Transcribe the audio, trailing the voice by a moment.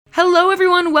Hello,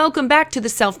 everyone. Welcome back to the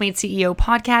Self-Made CEO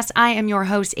podcast. I am your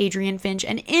host, Adrienne Finch,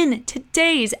 and in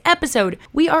today's episode,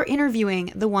 we are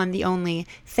interviewing the one, the only,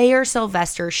 Thayer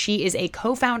Sylvester. She is a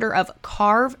co-founder of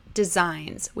Carve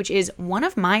Designs, which is one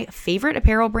of my favorite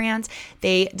apparel brands.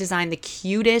 They design the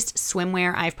cutest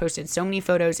swimwear. I've posted so many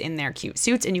photos in their cute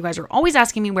suits, and you guys are always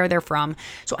asking me where they're from.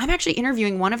 So I'm actually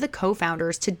interviewing one of the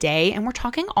co-founders today, and we're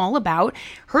talking all about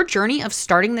her journey of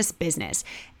starting this business.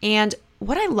 And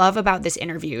what I love about this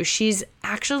interview, she's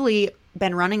actually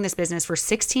been running this business for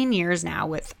 16 years now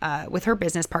with her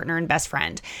business partner and best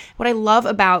friend. What I love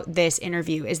about this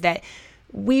interview is that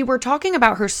we were talking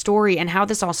about her story and how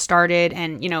this all started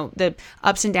and, the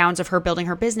ups and downs of her building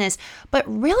her business. But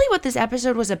really what this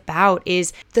episode was about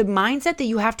is the mindset that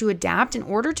you have to adapt in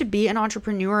order to be an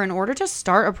entrepreneur, in order to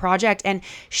start a project. And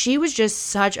she was just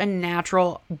such a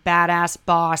natural, badass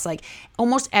boss. Like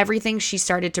almost everything she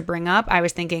started to bring up, I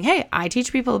was thinking, hey, I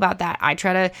teach people about that. I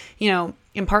try to,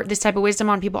 impart this type of wisdom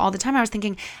on people all the time. I was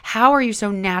thinking, how are you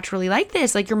so naturally like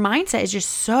this? Like your mindset is just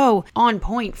so on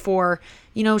point for,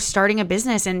 starting a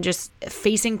business and just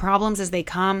facing problems as they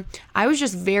come. I was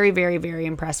just very, very, very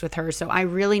impressed with her. So I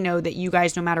really know that you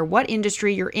guys, no matter what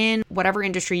industry you're in, whatever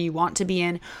industry you want to be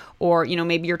in, or,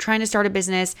 maybe you're trying to start a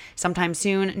business sometime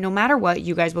soon, no matter what,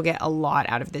 you guys will get a lot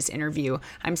out of this interview.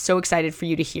 I'm so excited for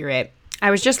you to hear it. I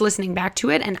was just listening back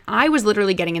to it and I was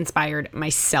literally getting inspired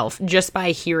myself just by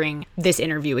hearing this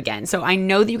interview again. So I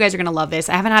know that you guys are going to love this.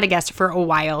 I haven't had a guest for a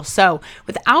while. So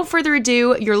without further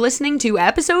ado, you're listening to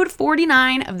episode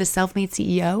 49 of the Self-Made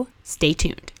CEO. Stay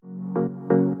tuned.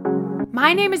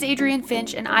 My name is Adrienne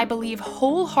Finch, and I believe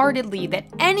wholeheartedly that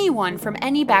anyone from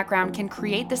any background can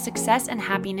create the success and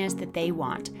happiness that they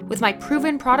want. With my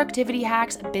proven productivity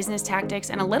hacks, business tactics,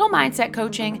 and a little mindset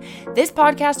coaching, this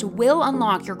podcast will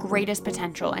unlock your greatest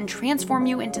potential and transform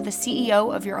you into the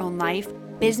CEO of your own life,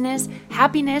 business,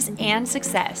 happiness, and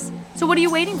success. So what are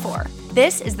you waiting for?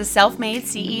 This is the Self-Made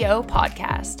CEO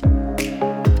podcast.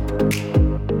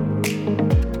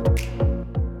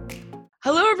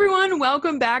 Hello, everyone.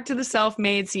 Welcome back to the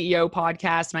Self-Made CEO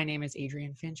podcast. My name is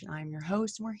Adrienne Finch, and I'm your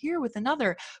host. And we're here with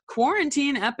another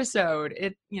quarantine episode.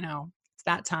 It's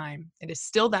that time. It is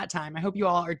still that time. I hope you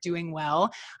all are doing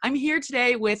well. I'm here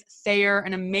today with Thayer,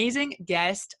 an amazing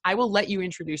guest. I will let you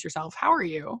introduce yourself. How are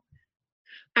you?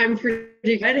 I'm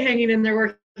pretty good, hanging in there,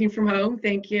 working from home.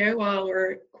 Thank you. While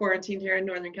we're quarantined here in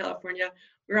Northern California,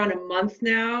 we're on a month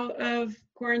now of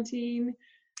quarantine.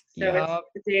 So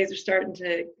the days are starting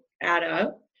to add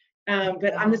up.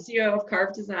 But I'm the CEO of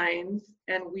Carve Designs,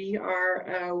 and we are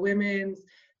a women's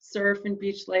surf and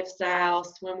beach lifestyle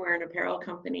swimwear and apparel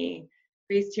company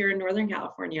based here in Northern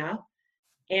California.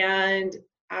 And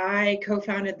I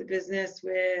co-founded the business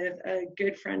with a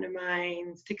good friend of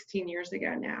mine 16 years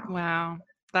ago now. Wow.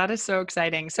 That is so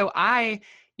exciting. So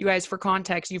you guys, for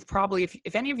context, you've probably,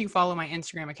 if any of you follow my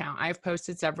Instagram account, I've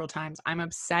posted several times. I'm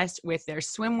obsessed with their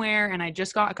swimwear, and I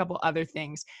just got a couple other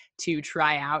things to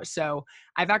try out. So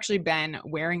I've actually been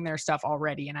wearing their stuff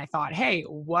already, and I thought, hey,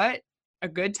 what a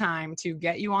good time to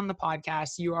get you on the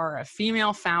podcast. You are a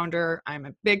female founder. I'm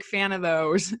a big fan of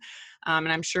those.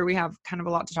 And I'm sure we have kind of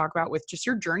a lot to talk about with just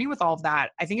your journey with all of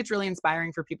that. I think it's really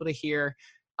inspiring for people to hear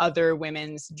other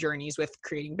women's journeys with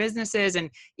creating businesses,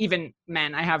 and even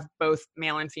men. I have both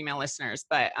male and female listeners,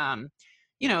 but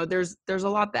there's a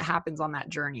lot that happens on that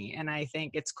journey. And I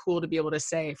think it's cool to be able to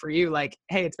say for you, like,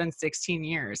 hey, it's been 16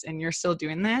 years and you're still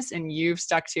doing this and you've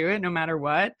stuck to it no matter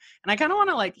what. And I kind of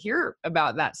want to hear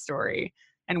about that story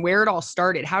and where it all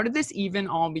started. How did this even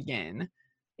all begin?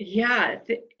 Yeah,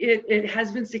 it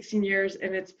has been 16 years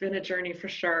and it's been a journey for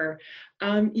sure.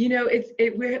 We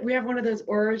have one of those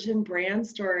origin brand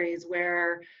stories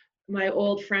where my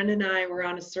old friend and I were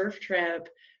on a surf trip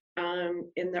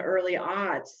in the early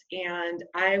aughts, and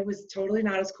I was totally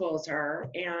not as cool as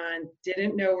her and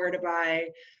didn't know where to buy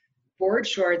board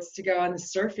shorts to go on the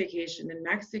surf vacation in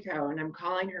Mexico. And I'm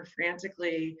calling her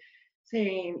frantically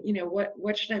saying,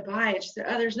 what should I buy? And she said,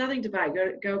 oh, there's nothing to buy.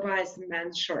 Go buy some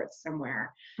men's shorts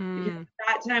somewhere. Because at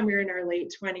that time we were in our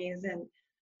late 20s,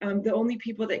 and the only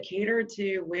people that catered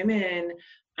to women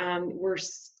were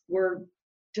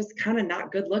just kind of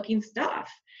not good looking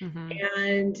stuff. Mm-hmm.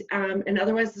 And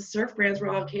otherwise the surf brands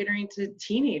were all catering to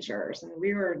teenagers, and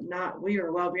we were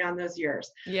well beyond those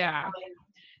years. Yeah.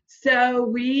 So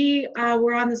we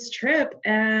were on this trip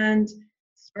and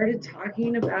started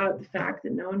talking about the fact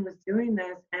that no one was doing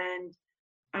this, and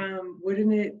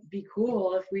wouldn't it be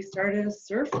cool if we started a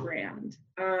surf brand?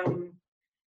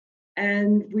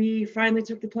 And we finally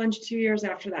took the plunge 2 years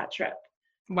after that trip.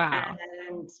 Wow.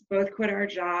 And both quit our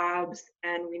jobs,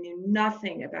 and we knew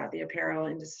nothing about the apparel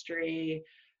industry.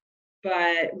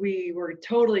 but we were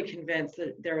totally convinced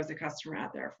that there was a customer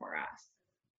out there for us.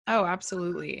 Oh,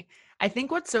 absolutely. I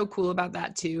think what's so cool about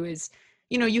that too is,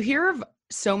 you hear of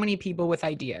so many people with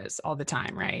ideas all the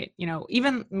time, right?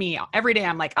 Even me, every day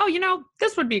I'm like, oh,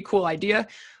 this would be a cool idea.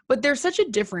 But there's such a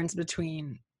difference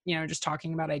between, just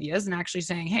talking about ideas and actually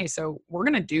saying, hey, so we're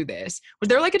going to do this. Was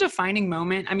there like a defining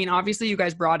moment? I mean, obviously you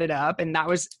guys brought it up and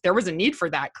there was a need for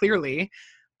that clearly.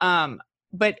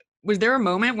 But was there a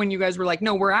moment when you guys were like,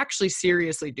 no, we're actually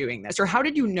seriously doing this? Or how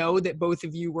did you know that both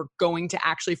of you were going to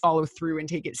actually follow through and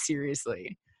take it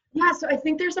seriously? Yeah, so I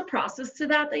think there's a process to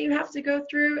that you have to go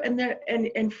through,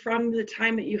 and from the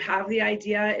time that you have the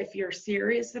idea, if you're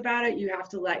serious about it, you have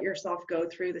to let yourself go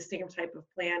through the same type of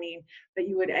planning that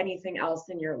you would anything else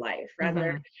in your life.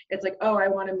 Rather, it's like, oh, I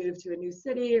want to move to a new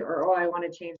city, or oh, I want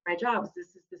to change my jobs.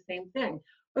 This is the same thing.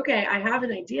 Okay, I have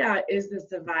an idea. Is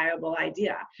this a viable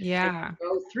idea? Yeah. And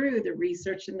go through the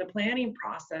research and the planning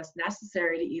process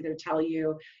necessary to either tell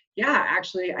you, yeah,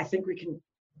 actually, I think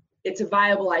it's a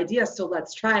viable idea, so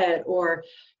let's try it. Or,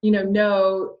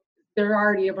 no, there are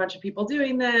already a bunch of people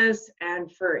doing this,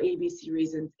 and for ABC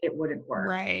reasons, it wouldn't work.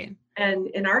 Right. And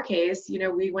in our case,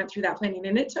 we went through that planning,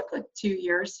 and it took like 2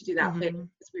 years to do that planning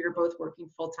because we were both working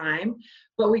full time,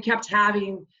 but we kept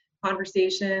having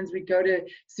conversations. We'd go to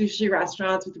sushi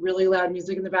restaurants with really loud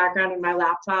music in the background and my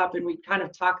laptop, and we'd kind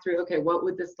of talk through, okay, what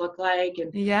would this look like?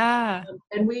 And yeah.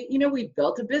 And we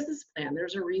built a business plan.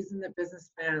 There's a reason that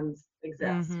business plans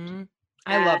exist.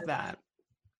 I love that.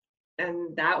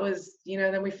 And that was,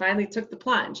 then we finally took the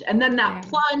plunge. And then that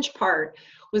plunge part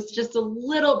was just a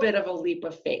little bit of a leap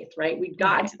of faith, right? We'd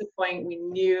gotten to the point, we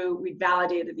knew, we'd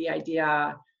validated the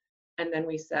idea. And then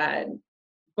we said,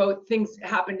 both things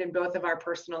happened in both of our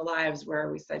personal lives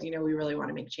where we said, we really want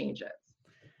to make changes.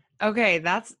 Okay,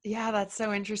 that's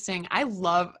so interesting. I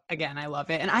love it.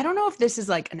 And I don't know if this is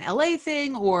like an LA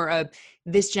thing or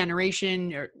this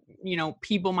generation or,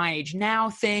 people my age now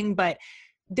thing, but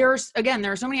there are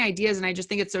so many ideas, and I just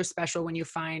think it's so special when you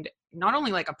find not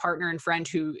only like a partner and friend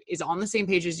who is on the same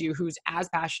page as you, who's as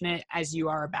passionate as you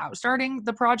are about starting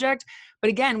the project, but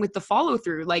again, with the follow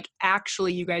through, like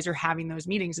actually you guys are having those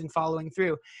meetings and following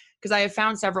through. Because I have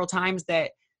found several times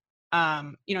that,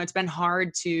 it's been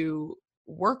hard to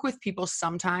work with people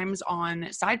sometimes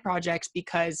on side projects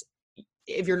because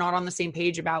if you're not on the same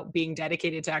page about being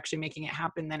dedicated to actually making it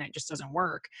happen, then it just doesn't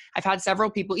work. I've had several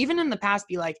people, even in the past,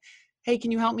 be like, hey,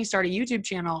 can you help me start a YouTube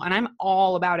channel? And I'm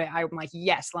all about it. I'm like,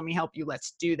 yes, let me help you.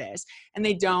 Let's do this. And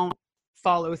they don't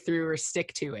follow through or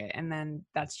stick to it. And then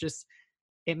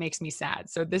it makes me sad.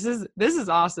 So this is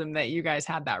awesome that you guys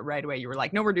had that right away. You were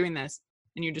like, no, we're doing this.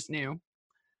 And you just knew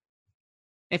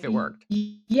if it worked.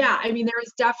 Yeah, I mean, there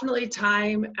was definitely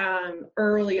time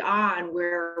early on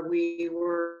where we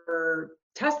were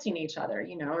testing each other.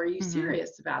 Are you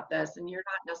serious about this? And you're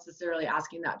not necessarily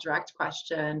asking that direct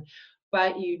question,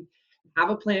 but you have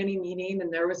a planning meeting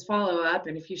and there was follow-up.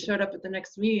 And if you showed up at the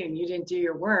next meeting and you didn't do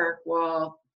your work,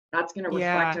 well, that's going to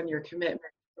reflect on your commitment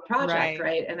to the project,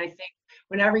 right? And I think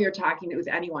whenever you're talking with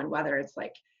anyone, whether it's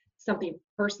like something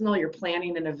personal, you're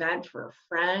planning an event for a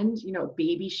friend,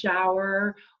 baby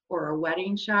shower or a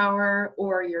wedding shower,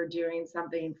 or you're doing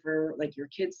something for like your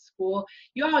kids' school,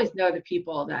 you always know the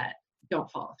people that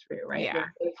don't follow through, right? Yeah.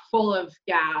 They're full of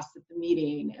gas at the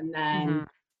meeting, and then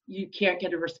you can't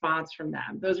get a response from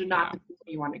them. Those are not the people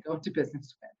you want to go into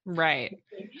business with. Right.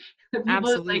 The people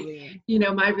Absolutely.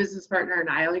 like, my business partner and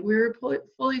I, like, we were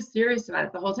fully serious about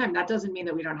it the whole time. That doesn't mean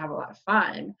that we don't have a lot of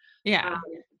fun. Yeah.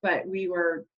 But we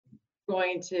were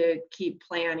going to keep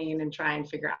planning and try and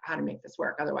figure out how to make this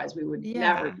work. Otherwise, we would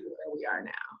never be where we are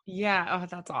now. Yeah. Oh,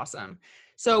 that's awesome.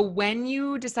 So when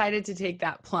you decided to take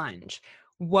that plunge,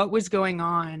 what was going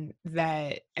on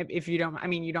that, if you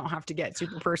don't, you don't have to get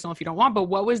super personal if you don't want, but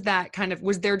what was that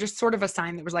was there just sort of a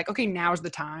sign that was like, okay, now's the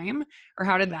time? Or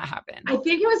how did that happen? I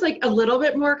think it was like a little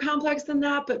bit more complex than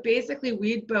that, but basically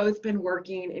we'd both been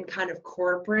working in kind of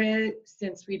corporate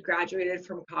since we'd graduated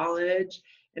from college.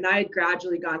 And I had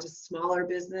gradually gone to smaller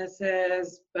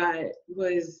businesses, but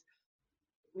was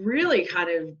really kind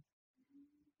of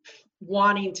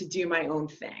wanting to do my own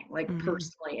thing, like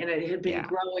personally. And it had been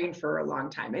growing for a long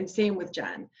time. And same with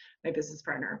Jen, my business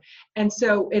partner. And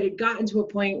so it had gotten to a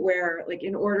point where, like,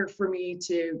 in order for me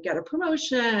to get a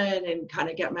promotion and kind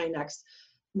of get my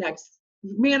next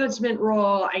management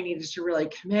role, I needed to really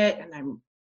commit. And I'm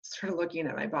sort of looking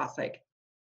at my boss like,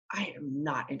 I am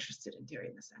not interested in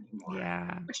doing this anymore.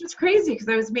 Yeah. Which was crazy because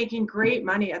I was making great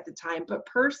money at the time. But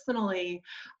personally,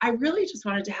 I really just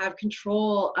wanted to have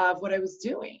control of what I was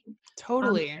doing.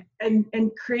 Totally. And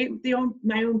create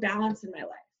my own balance in my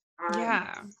life.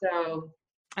 Yeah. So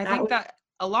I think that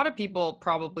a lot of people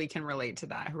probably can relate to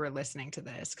that who are listening to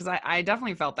this, because I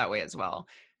definitely felt that way as well,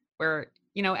 where,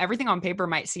 you know, everything on paper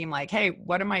might seem like, hey,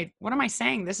 what am I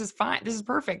saying? This is fine. This is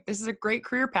perfect. This is a great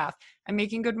career path. I'm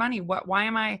making good money. Why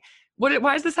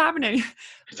is this happening?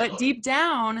 But deep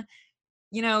down,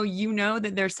 you know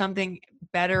that there's something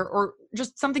better or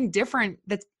just something different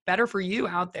that's better for you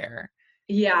out there.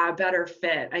 Yeah, better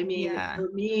fit. I mean, Yeah. for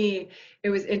me, it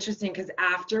was interesting because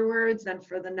afterwards, then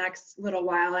for the next little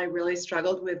while, I really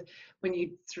struggled with when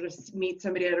you sort of meet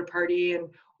somebody at a party and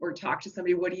or talk to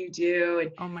somebody, what do you do?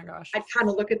 And Oh my gosh. I kind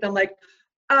of look at them like,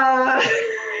 uh,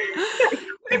 I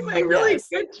quit my really Yes.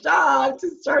 good job to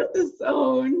start this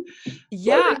own.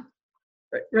 Yeah.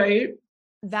 Right?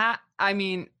 I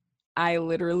mean, I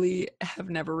literally have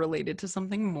never related to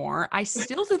something more. I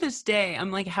still to this day,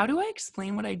 I'm like, how do I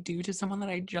explain what I do to someone that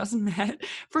I just met?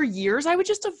 For years, I would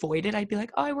just avoid it. I'd be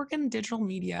like, oh, I work in digital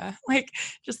media. Like,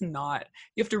 just not.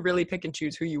 You have to really pick and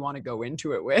choose who you want to go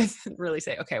into it with and really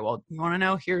say, okay, well, you want to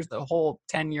know? Here's the whole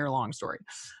 10-year long story.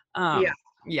 Yeah.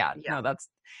 Yeah, Yeah. no,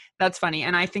 that's funny.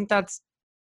 And I think that's,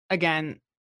 again,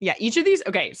 yeah, each of these,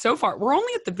 okay, so far we're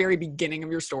only at the very beginning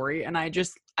of your story, and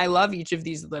I love each of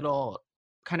these little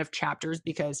kind of chapters,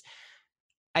 because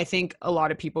I think a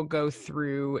lot of people go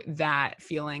through that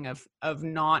feeling of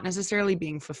not necessarily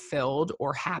being fulfilled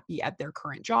or happy at their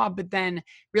current job, but then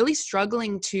really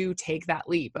struggling to take that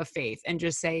leap of faith and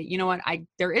just say, you know what,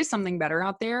 there is something better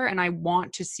out there and I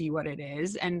want to see what it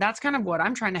is. And that's kind of what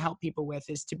I'm trying to help people with,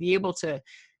 is to be able to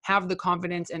have the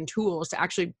confidence and tools to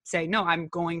actually say, no, I'm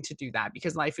going to do that,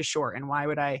 because life is short. And why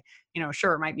would I,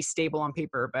 sure, it might be stable on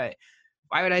paper, but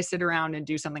why would I sit around and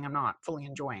do something I'm not fully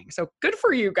enjoying? So good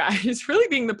for you guys, really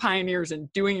being the pioneers and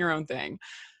doing your own thing.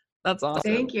 That's awesome.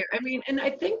 Thank you. I mean, and I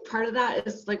think part of that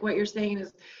is like what you're saying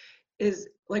is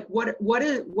like what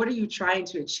are you trying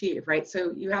to achieve, right?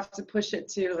 So you have to push it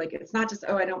to like, it's not just,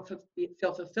 oh, I don't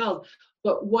feel fulfilled,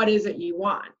 but what is it you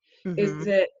want? Mm-hmm. Is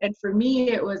it, and for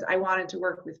me it was, I wanted to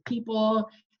work with people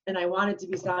and I wanted to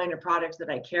be selling a product that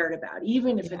I cared about,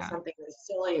 even if it's Yeah. something as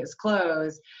silly as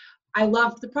clothes. I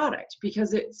loved the product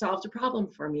because it solved a problem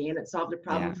for me and it solved a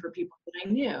problem Yeah. for people that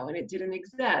I knew and it didn't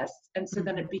exist. And so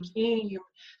then it Mm-hmm. became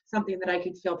something that I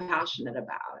could feel passionate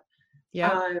about.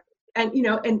 Yep. Um,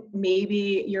 and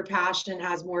maybe your passion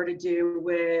has more to do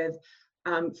with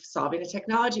solving a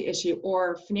technology issue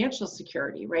or financial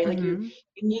security, right? Like Mm-hmm.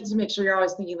 you need to make sure you're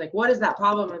always thinking like, what is that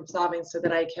problem I'm solving so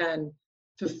that I can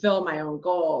fulfill my own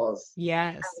goals?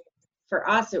 Yes. For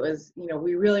us, it was,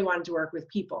 we really wanted to work with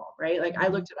people, right? Like I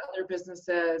Mm-hmm. looked at other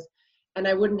businesses and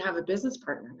I wouldn't have a business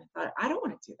partner. And I thought, I don't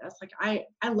want to do this. Like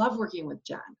I love working with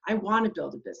Jen. I want to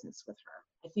build a business with her.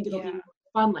 I think it'll be Yeah. more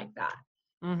fun like that.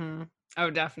 Mm-hmm. Oh,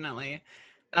 definitely.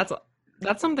 That's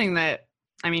that's something that,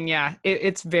 I mean, yeah,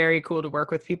 it's very cool to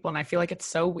work with people. And I feel like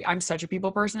I'm such a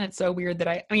people person. It's so weird that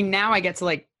I mean, now I get to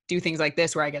like do things like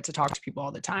this where I get to talk to people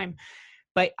all the time.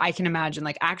 But I can imagine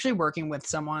like actually working with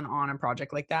someone on a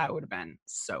project like that would have been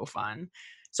so fun.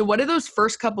 So what did those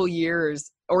first couple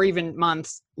years or even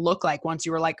months look like once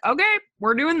you were like, okay,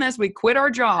 we're doing this, we quit our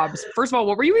jobs? First of all,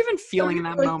 what were you even feeling in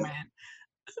that It was moment?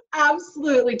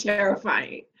 absolutely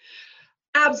terrifying.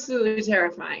 Absolutely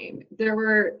terrifying.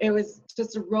 It was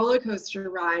just a roller coaster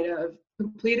ride of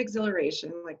complete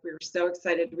exhilaration. Like we were so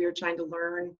excited. We were trying to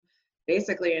learn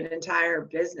basically an entire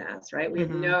business, right?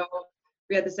 Mm-hmm.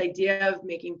 We had this idea of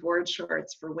making board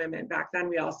shorts for women. Back then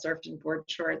we all surfed in board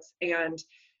shorts and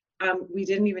we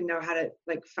didn't even know how to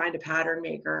like find a pattern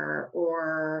maker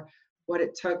or what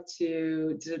it took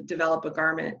to develop a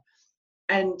garment.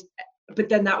 And but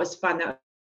then that was fun. That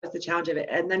was the challenge of it.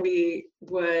 And then we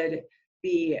would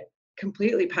be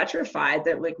completely petrified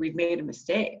that like we'd made a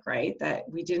mistake, right? That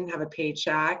we didn't have a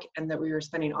paycheck and that we were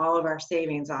spending all of our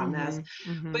savings on this.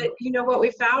 Mm-hmm. Mm-hmm. But what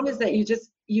we found is that you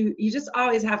just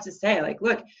always have to say like,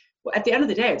 look, at the end of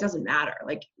the day, it doesn't matter.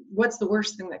 Like, what's the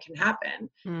worst thing that can happen?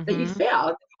 That you Mm-hmm. fail,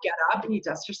 that you get up and you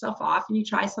dust yourself off and you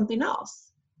try something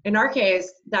else. In our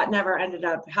case, that never ended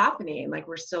up happening. Like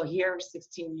we're still here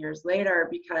 16 years later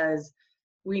because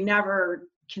we never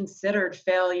considered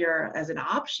failure as an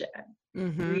option.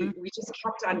 Mm-hmm. We just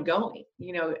kept on going,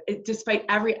 despite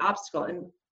every obstacle. And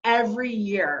every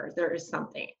year there is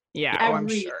something. Yeah. Oh, I'm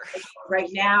Every year. sure. Right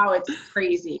now it's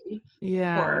crazy, of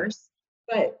Yeah. course,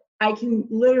 but I can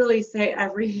literally say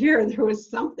every year there was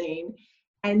something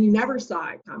and you never saw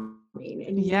it coming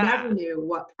and you Yeah. never knew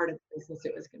what part of the business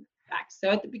it was going to affect. So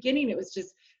at the beginning, it was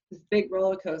just this big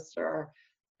roller coaster.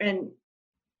 And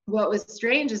what was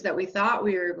strange is that we thought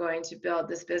we were going to build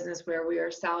this business where we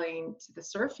were selling to the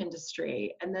surf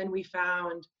industry. And then we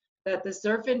found that the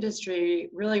surf industry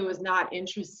really was not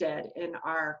interested in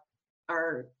our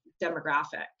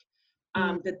demographic.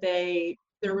 that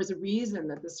there was a reason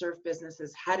that the surf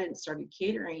businesses hadn't started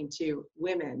catering to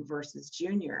women versus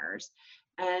juniors.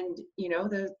 And, you know,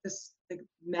 the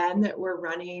men that were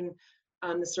running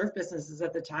the surf businesses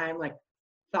at the time, like,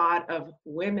 thought of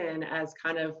women as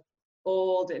kind of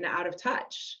old and out of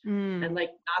touch, and like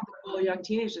not the cool young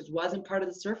teenagers, wasn't part of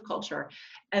the surf culture.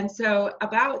 And so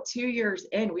about 2 years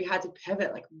in, we had to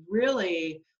pivot like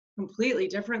really completely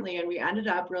differently, and we ended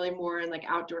up really more in like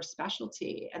outdoor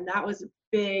specialty, and that was a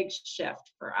big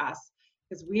shift for us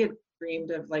because we had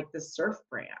dreamed of like the surf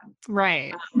brand.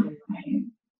 Right. Um,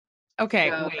 Okay.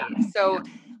 so Wait. yeah. So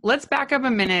let's back up a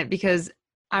minute because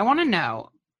I want to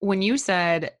know when you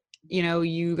said, you know,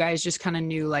 you guys just kind of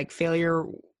knew like failure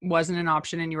wasn't an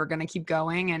option and you were going to keep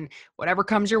going and whatever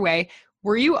comes your way.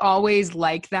 Were you always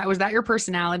like that? Was that your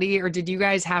personality, or did you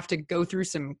guys have to go through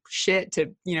some shit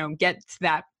to, you know, get to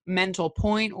that mental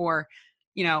point? Or,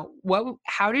 you know,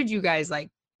 how did you guys like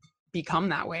become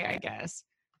that way, I guess?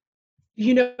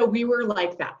 You know, we were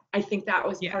like that. I think that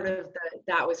was Yeah. part of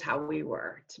that was how we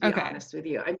were, to be Okay. honest with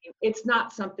you. I mean, it's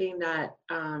not something that,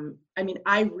 I mean,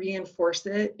 I reinforce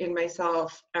it in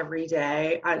myself every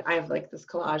day. I have like this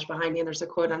collage behind me, and there's a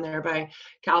quote on there by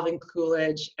Calvin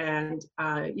Coolidge. And,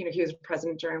 you know, he was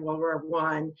president during World War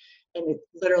I, and it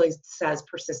literally says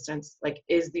persistence, like,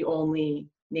 is the only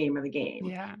name of the game.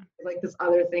 Yeah. Like this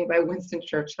other thing by Winston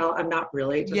Churchill, I'm not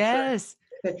really just Yes.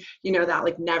 you know, that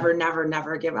like never, never,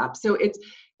 never give up. So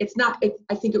it's not,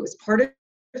 I think it was part of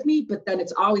me, but then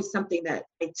it's always something that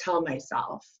I tell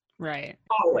myself. Right.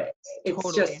 Always. It's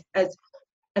Totally. just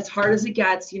as hard as it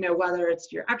gets, you know, whether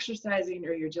it's you're exercising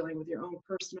or you're dealing with your own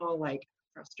personal like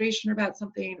frustration about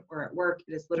something, or at work,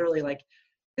 it is literally like,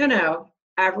 no,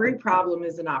 every problem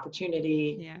is an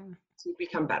opportunity to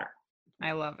become better.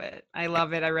 I love it. I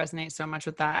love it. I resonate so much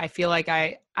with that. I feel like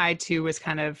I too was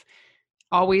kind of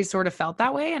always sort of felt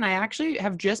that way. And I actually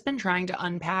have just been trying to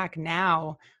unpack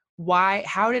now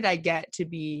how did I get to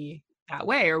be that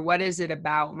way? Or what is it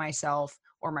about myself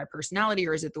or my personality?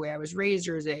 Or is it the way I was raised?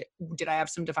 Or did I have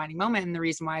some defining moment? And the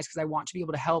reason why is because I want to be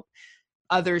able to help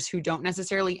others who don't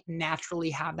necessarily naturally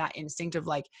have that instinct of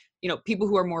like, you know, people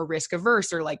who are more risk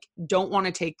averse or like don't want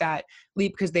to take that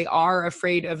leap because they are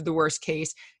afraid of the worst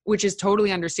case, which is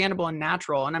totally understandable and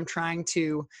natural. And I'm trying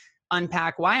to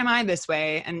unpack why am I this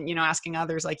way, and, you know, asking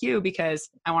others like you, because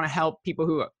I want to help people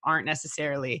who aren't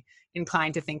necessarily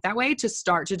inclined to think that way to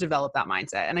start to develop that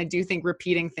mindset. And I do think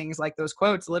repeating things like those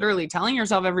quotes, literally telling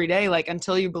yourself every day, like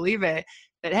until you believe it,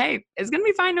 that, hey, it's going to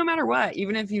be fine no matter what,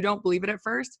 even if you don't believe it at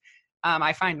first.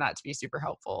 I find that to be super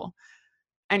helpful.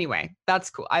 Anyway, that's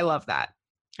cool. I love that.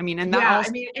 I mean, and that Yeah, also,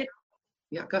 I mean,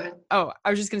 yeah, go ahead. oh, I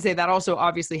was just going to say that also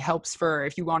obviously helps for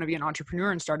if you want to be an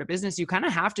entrepreneur and start a business, you kind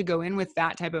of have to go in with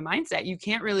that type of mindset. You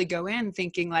can't really go in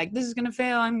thinking like, this is going to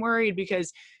fail, I'm worried,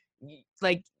 because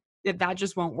like that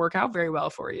just won't work out very well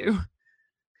for you.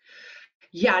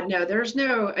 Yeah,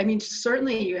 no, I mean,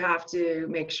 certainly you have to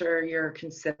make sure you're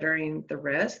considering the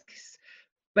risks,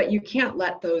 but you can't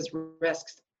let those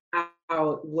risks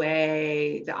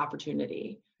outweigh the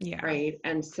opportunity. Yeah. Right.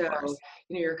 And so,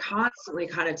 you know, you're constantly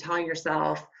kind of telling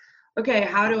yourself, okay,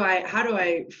 how do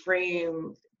I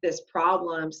frame this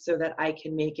problem so that I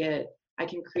can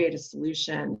create a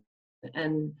solution.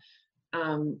 And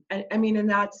I mean, and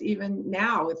that's even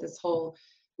now with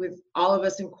all of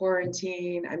us in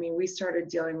quarantine. I mean, we started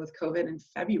dealing with COVID in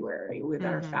February with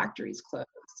our factories closed.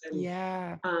 And,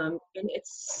 and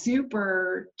it's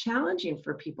super challenging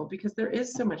for people because there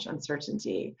is so much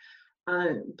uncertainty.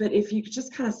 But if you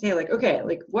just kind of say like, okay,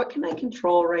 like what can I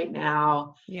control right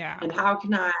now? Yeah. And how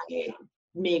can I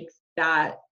make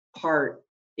that part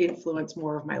influence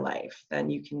more of my life? Then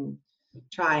you can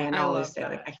try and always say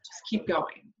like, I can just keep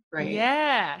going. Right.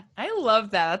 Yeah. I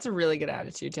love that. That's a really good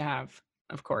attitude to have,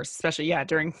 of course, especially,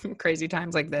 during crazy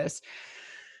times like this.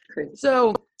 Crazy.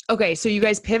 So, okay. So you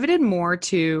guys pivoted more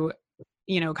to,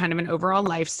 you know, kind of an overall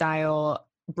lifestyle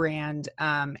brand.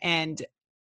 And,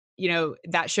 you know,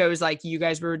 that shows like you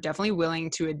guys were definitely willing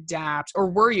to adapt,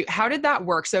 or were you? How did that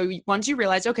work? So once you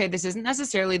realized, okay, this isn't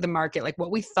necessarily the market, like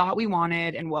what we thought we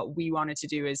wanted and what we wanted to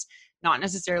do is not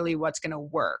necessarily what's going to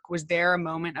work. Was there a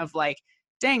moment of like,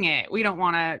 dang it, we don't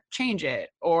want to change it?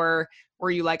 Or were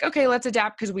you like, okay, let's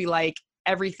adapt because we like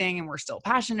everything and we're still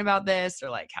passionate about this? Or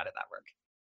like, how did that work?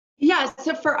 Yeah,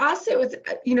 so for us, it was,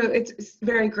 you know, it's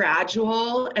very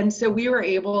gradual. And so we were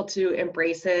able to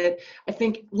embrace it. I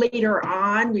think later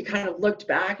on, we kind of looked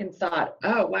back and thought,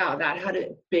 oh, wow, that had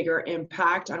a bigger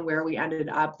impact on where we ended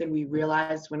up than we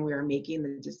realized when we were making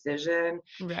the decision.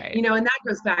 Right. You know, and that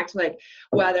goes back to like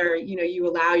whether, you know, you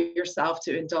allow yourself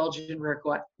to indulge in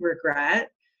regret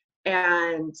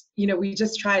And, we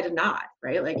just try to not,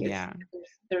 right? Like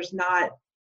there's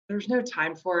no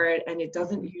time for it, and it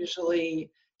doesn't usually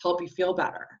help you feel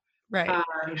better. Right.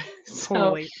 So,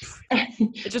 Totally.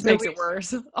 It just so makes it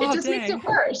worse. it Oh, just makes it dang.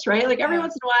 worse, right? Like every Yeah.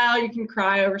 once in a while you can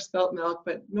cry over spilt milk,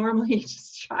 but normally you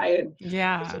just try and push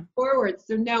it forward.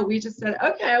 So no, we just said,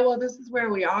 okay, well, this is where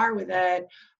we are with it.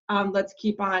 Let's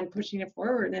keep on pushing it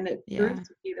forward. And it proved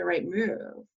to be the right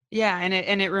move. Yeah.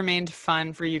 And it remained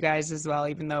fun for you guys as well,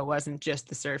 even though it wasn't just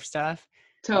the surf stuff.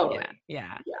 Totally.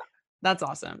 Yeah. Yeah. That's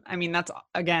awesome. I mean, that's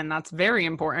very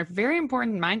important. A very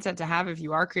important mindset to have if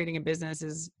you are creating a business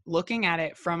is looking at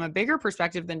it from a bigger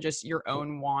perspective than just your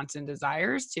own wants and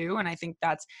desires too. And I think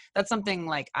that's something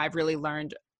like I've really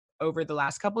learned over the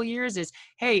last couple of years is,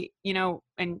 hey,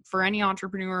 and for any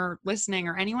entrepreneur listening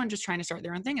or anyone just trying to start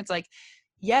their own thing, it's like,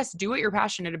 yes, do what you're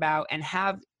passionate about and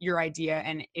have your idea.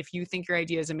 And if you think your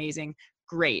idea is amazing,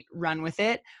 great, run with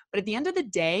it. But at the end of the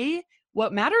day,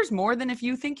 what matters more than if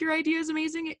you think your idea is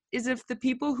amazing is if the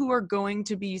people who are going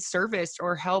to be serviced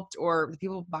or helped or the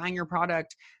people buying your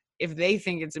product, if they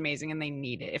think it's amazing and they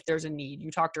need it, if there's a need. You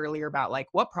talked earlier about like,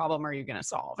 what problem are you going to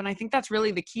solve? And I think that's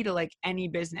really the key to like any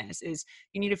business is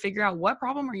you need to figure out what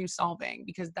problem are you solving,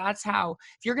 because that's how,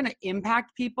 if you're going to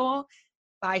impact people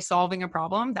by solving a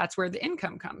problem, that's where the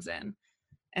income comes in.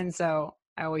 And so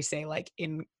I always say like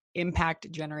impact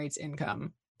generates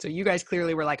income. So you guys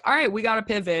clearly were like, all right, we got to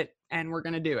pivot and we're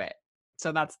going to do it.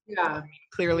 So that's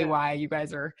clearly why you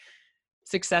guys are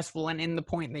successful and in the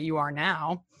point that you are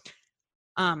now.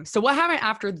 So what happened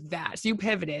after that? So you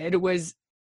pivoted. Was,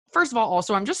 first of all,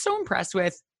 also, I'm just so impressed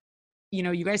with,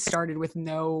 you guys started with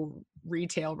no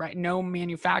retail, right? No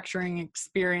manufacturing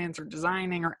experience or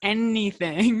designing or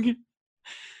anything.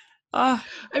 I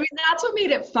mean, that's what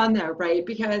made it fun though, right?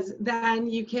 Because then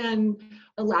you can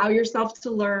allow yourself to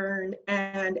learn,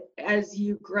 and as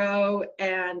you grow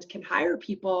and can hire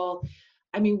people,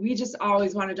 I mean, we just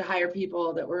always wanted to hire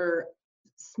people that were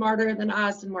smarter than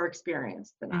us and more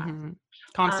experienced than us.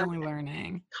 Constantly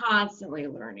learning.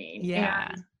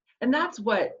 Yeah. And that's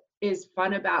what is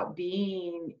fun about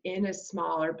being in a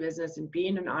smaller business and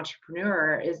being an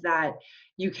entrepreneur, is that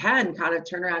you can kind of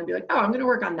turn around and be like, oh, I'm going to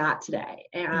work on that today.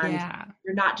 And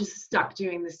you're not just stuck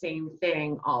doing the same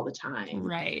thing all the time.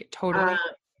 Right. Totally.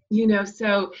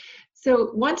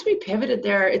 So once we pivoted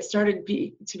there, it started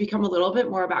to become a little bit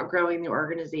more about growing the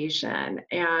organization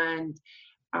and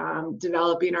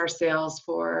developing our sales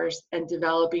force and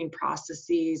developing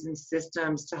processes and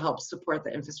systems to help support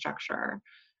the infrastructure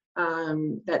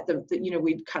that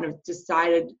we'd kind of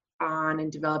decided on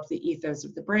and developed the ethos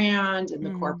of the brand and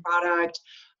the core product,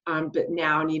 but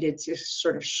now needed to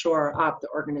sort of shore up the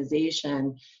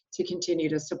organization to continue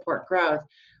to support growth.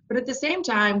 But at the same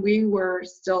time, we were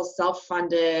still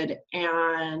self-funded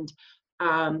and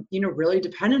really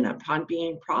dependent upon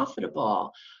being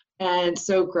profitable. And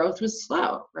so growth was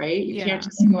slow, right? You can't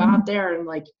just go out there and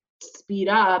like speed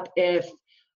up if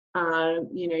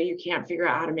you can't figure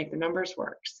out how to make the numbers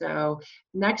work. So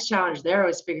next challenge there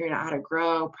was figuring out how to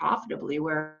grow profitably,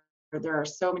 where there are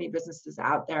so many businesses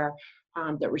out there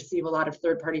that receive a lot of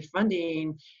third-party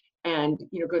funding and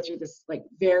go through this like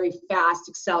very fast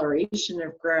acceleration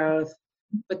of growth,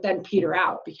 but then peter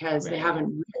out because they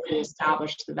haven't really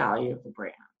established the value of the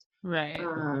brand. Right.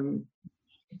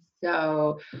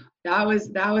 So that was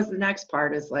the next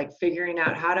part, is like figuring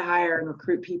out how to hire and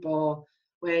recruit people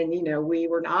when we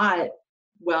were not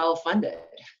well funded.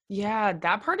 Yeah,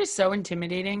 that part is so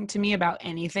intimidating to me about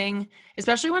anything,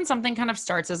 especially when something kind of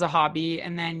starts as a hobby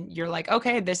and then you're like,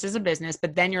 okay, this is a business,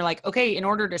 but then you're like, okay, in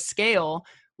order to scale,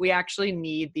 we actually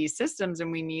need these systems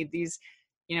and we need these,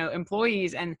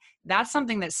 employees. And that's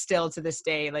something that still to this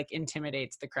day, like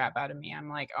intimidates the crap out of me. I'm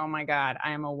like, oh my God,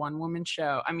 I am a one-woman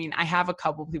show. I mean, I have a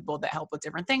couple people that help with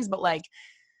different things, but like,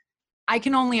 I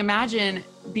can only imagine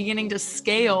beginning to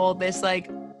scale this, like,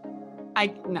 I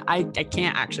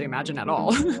can't actually imagine at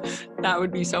all. That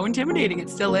would be so intimidating. It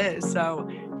still is. So,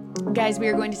 guys, we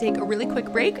are going to take a really quick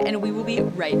break and we will be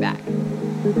right back.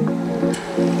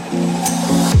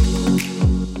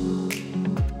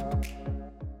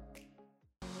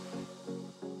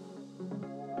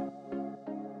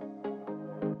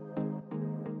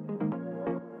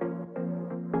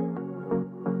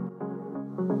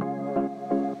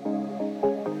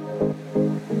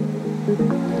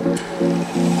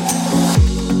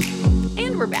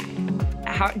 We're back.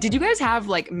 Did you guys have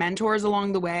like mentors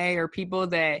along the way or people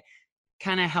that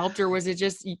kind of helped, or was it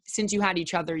just since you had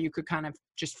each other, you could kind of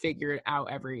just figure out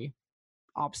every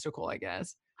obstacle, I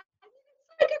guess?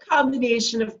 Like a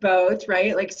combination of both,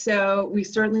 right? Like, so we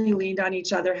certainly leaned on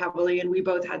each other heavily and we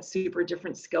both had super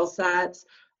different skill sets.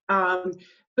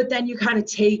 but then you kind of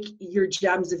take your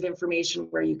gems of information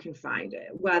where you can find it,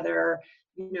 whether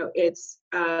it's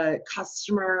a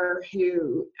customer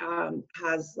who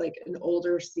has like an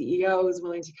older CEO is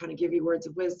willing to kind of give you words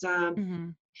of wisdom, Mm-hmm.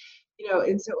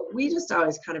 And so we just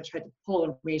always kind of tried to pull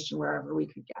information wherever we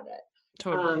could get it.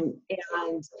 Totally.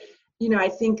 And I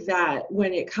think that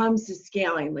when it comes to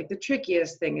scaling, like the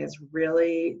trickiest thing is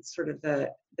really sort of the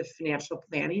financial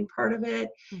planning part of it.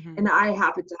 Mm-hmm. And I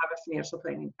happen to have a financial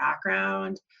planning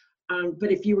background.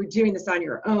 But if you were doing this on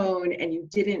your own and you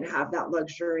didn't have that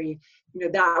luxury,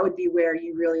 that would be where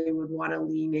you really would want to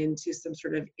lean into some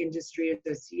sort of industry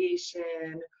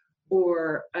association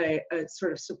or a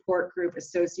sort of support group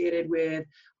associated with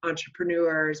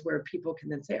entrepreneurs, where people can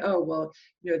then say, oh, well,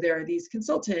 there are these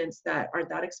consultants that aren't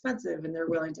that expensive and they're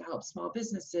willing to help small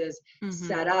businesses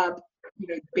set up,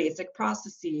 basic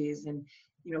processes and,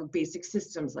 basic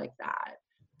systems like that.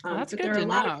 Well, that's But good there are to a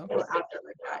lot of know. people out there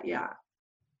like that. Yeah.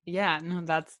 Yeah, no,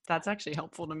 that's actually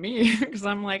helpful to me because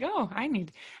I'm like, oh, I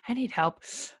need help.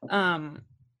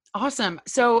 Awesome.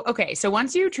 So, okay, so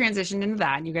once you transitioned into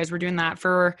that, and you guys were doing that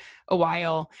for a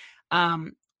while,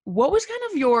 what was kind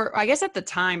of your, I guess at the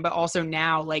time, but also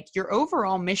now, like your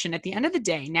overall mission at the end of the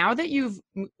day, now that you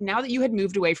had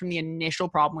moved away from the initial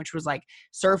problem, which was like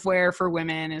surfwear for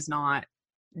women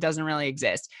doesn't really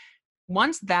exist.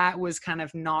 Once that was kind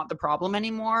of not the problem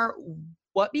anymore,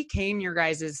 what became your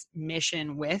guys'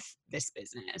 mission with this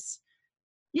business?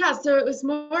 Yeah, so it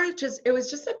was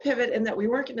just a pivot in that we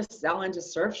weren't going to sell into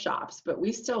surf shops, but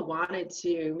we still wanted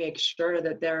to make sure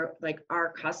that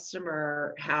our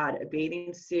customer had a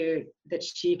bathing suit that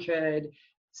she could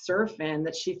surf in,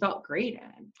 that she felt great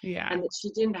in, Yeah. and that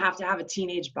she didn't have to have a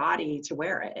teenage body to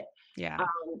wear it. Yeah.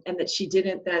 And that she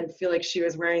didn't then feel like she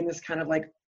was wearing this kind of like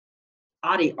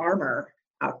body armor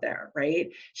out there, right?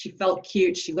 She felt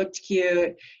cute, she looked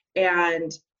cute,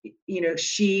 and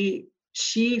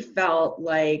she felt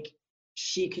like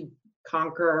she could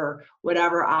conquer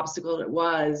whatever obstacle it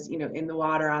was, in the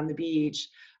water, on the beach.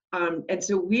 And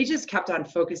so we just kept on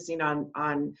focusing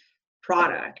on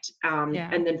product, and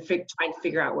then trying to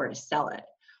figure out where to sell it.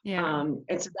 Yeah.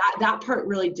 And so that part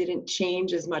really didn't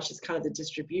change as much as kind of the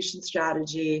distribution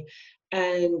strategy.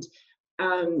 And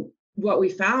what we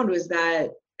found was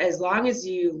that as long as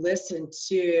you listen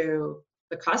to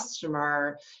the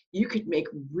customer, you could make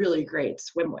really great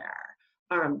swimwear.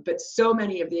 But so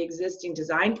many of the existing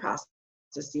design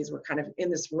processes were kind of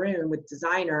in this room with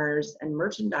designers and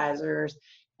merchandisers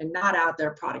and not out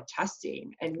there product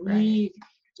testing. And we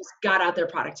just got out there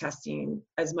product testing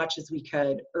as much as we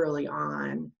could early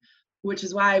on, which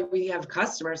is why we have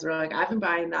customers that are like, I've been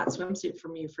buying that swimsuit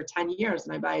from you for 10 years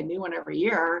and I buy a new one every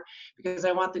year because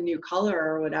I want the new color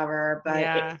or whatever, but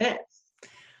it fits.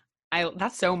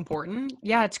 That's so important.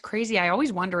 Yeah, it's crazy. I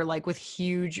always wonder, like with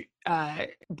huge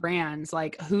brands,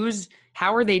 like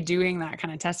how are they doing that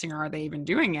kind of testing, or are they even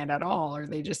doing it at all? Are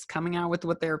they just coming out with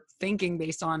what they're thinking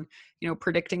based on,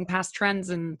 predicting past trends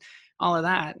and all of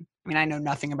that? I mean, I know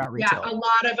nothing about retail. Yeah, a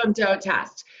lot of them don't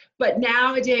test. But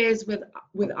nowadays with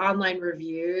online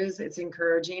reviews, it's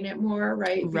encouraging it more,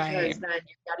 right? Because then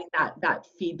you're getting that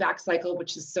feedback cycle,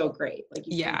 which is so great. Like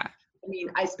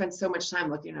I spend so much time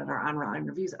looking at our online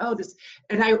reviews.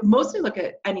 And I mostly look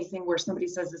at anything where somebody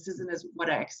says this isn't as what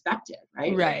I expected,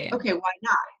 right? Right. Like, okay, why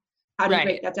not? How do you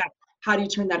break that down? How do you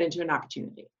turn that into an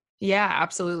opportunity? Yeah,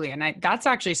 absolutely. And that's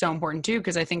actually so important too,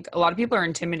 because I think a lot of people are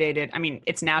intimidated. I mean,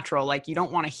 it's natural. Like you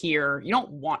don't want to hear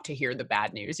the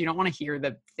bad news. You don't want to hear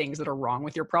the things that are wrong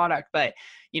with your product, but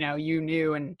you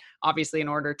knew, and obviously in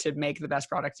order to make the best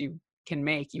product you can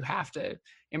make, you have to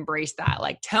embrace that.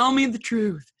 Like, tell me the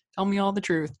truth. Tell me all the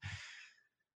truth.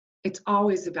 It's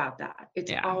always about that.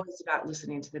 It's always about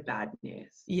listening to the bad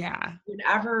news. Yeah.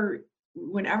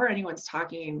 Whenever anyone's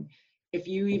talking, if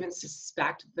you even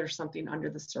suspect there's something under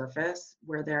the surface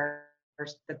where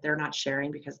they're not sharing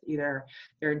because either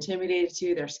they're intimidated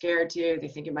to, they're scared to, they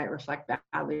think it might reflect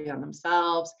badly on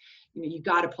themselves, you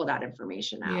got to pull that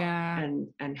information out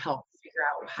and help figure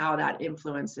out how that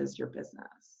influences your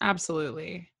business.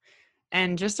 Absolutely.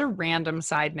 And just a random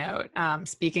side note,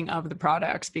 speaking of the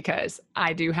products, because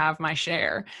I do have my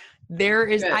share, there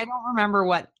is, I don't remember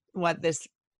what this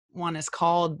one is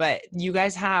called, but you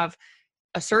guys have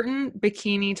a certain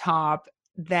bikini top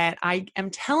that I am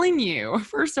telling you,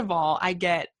 first of all, I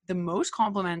get the most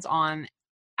compliments on.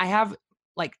 I have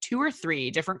like 2 or 3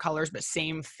 different colors, but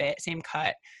same fit, same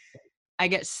cut. I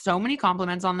get so many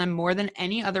compliments on them, more than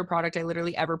any other product I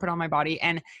literally ever put on my body.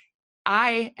 And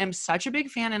I am such a big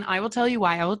fan, and I will tell you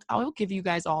why. I will give you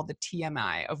guys all the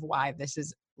TMI of why this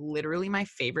is literally my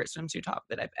favorite swimsuit top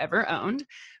that I've ever owned.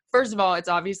 First of all, it's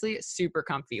obviously super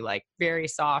comfy, like very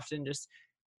soft and just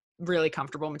really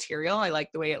comfortable material. I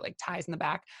like the way it like ties in the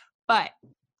back, but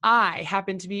I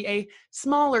happen to be a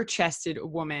smaller chested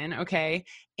woman. Okay.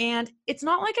 And it's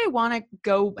not like I want to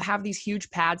go have these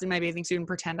huge pads in my bathing suit and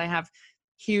pretend I have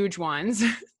huge ones.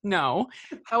 No.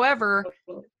 However,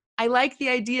 I like the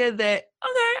idea that,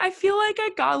 okay, I feel like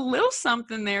I got a little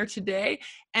something there today.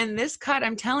 And this cut,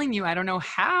 I'm telling you, I don't know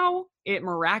how it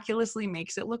miraculously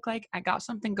makes it look like I got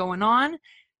something going on,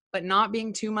 but not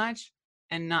being too much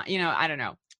and not, I don't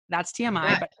know. That's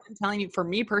TMI, but I'm telling you, for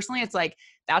me personally, it's like,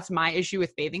 that's my issue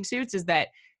with bathing suits is that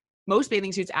most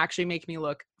bathing suits actually make me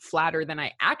look flatter than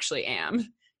I actually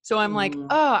am. So I'm like,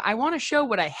 oh, I want to show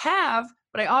what I have,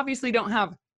 but I obviously don't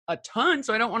have a ton.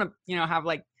 So I don't want to, have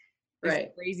like this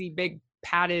crazy big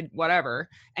padded whatever.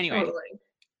 Anyway,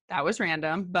 that was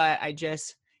random, but I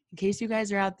just, in case you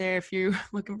guys are out there, if you're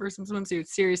looking for some swimsuits,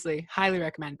 seriously, highly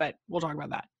recommend, but we'll talk about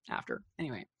that after.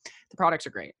 Anyway, the products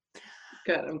are great.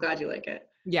 Good. I'm glad you like it.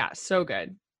 Yeah, so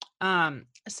good.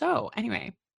 So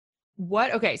anyway,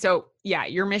 so yeah,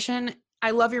 your mission,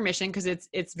 I love your mission because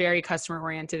it's very customer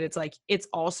oriented. It's like, it's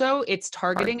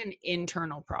targeting an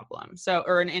internal problem. So,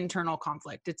 or an internal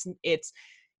conflict.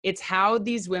 It's how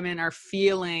these women are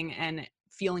feeling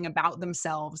about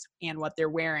themselves and what they're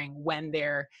wearing when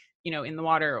they're, in the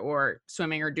water or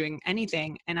swimming or doing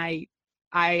anything. And I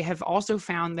have also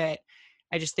found that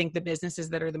I just think the businesses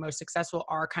that are the most successful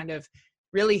are kind of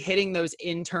really hitting those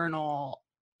internal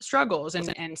struggles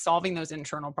and solving those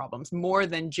internal problems more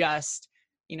than just,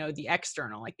 the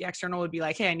external. Like the external would be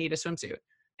like, hey, I need a swimsuit.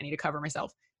 I need to cover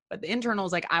myself. But the internal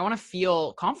is like, I want to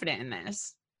feel confident in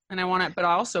this. And I want to, but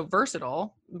also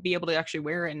versatile, be able to actually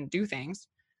wear it and do things.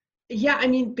 Yeah. I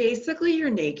mean, basically you're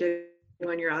naked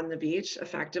when you're on the beach.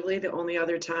 Effectively, the only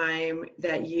other time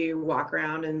that you walk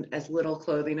around in as little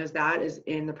clothing as that is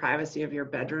in the privacy of your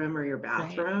bedroom or your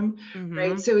bathroom,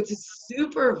 right? So it's a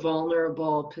super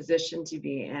vulnerable position to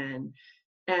be in,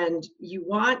 and you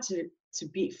want to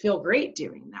feel great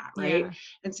doing that, right? Yeah.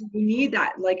 And so you need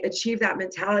that, like, achieve that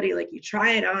mentality. Like, you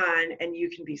try it on and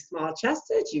you can be small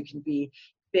chested, you can be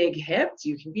big hipped,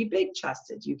 you can be big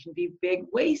chested, you can be big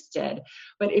waisted.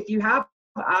 But if you have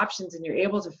options and you're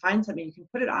able to find something, you can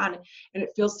put it on and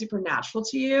it feels super natural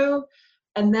to you.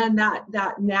 And then that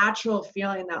natural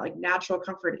feeling, that like natural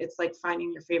comfort, it's like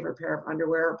finding your favorite pair of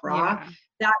underwear or bra,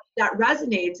 that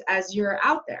resonates as you're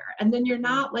out there. And then you're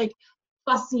not like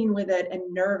fussing with it and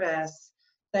nervous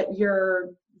that you're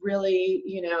really,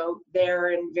 there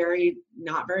and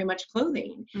not very much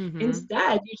clothing.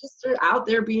 Instead, you just are out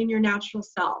there being your natural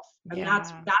self. And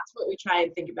that's what we try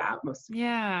and think about most of the time.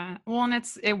 Yeah. Well, and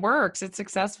it works. It's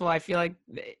successful. I feel like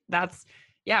that's,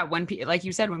 when like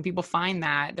you said, when people find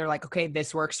that, they're like, okay,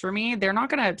 this works for me. They're not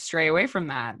going to stray away from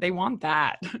that. They want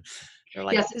that. They're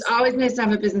like, yes, it's always nice to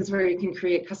have a business where you can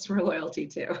create customer loyalty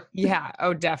too. Yeah.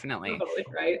 Oh, definitely. Totally,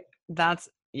 right? That's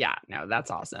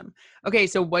awesome. Okay.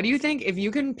 So what do you think, if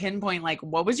you can pinpoint, like,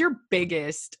 what was your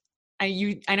biggest, I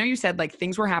know you said like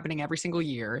things were happening every single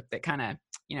year that kind of,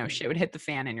 shit would hit the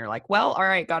fan and you're like, well, all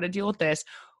right, got to deal with this.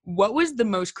 What was the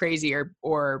most crazy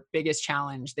or biggest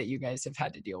challenge that you guys have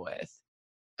had to deal with?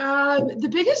 The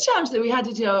biggest challenge that we had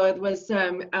to deal with was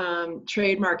some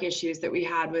trademark issues that we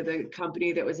had with a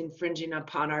company that was infringing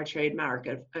upon our trademark,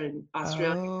 an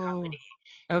Australian company.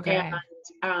 Okay.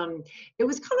 And it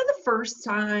was kind of the first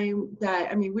time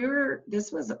that,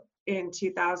 this was in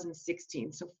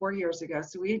 2016, so 4 years ago.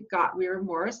 So we were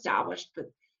more established, but,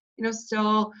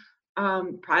 still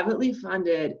privately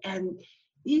funded. And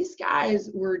these guys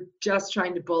were just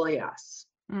trying to bully us.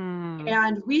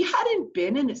 And we hadn't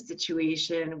been in a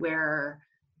situation where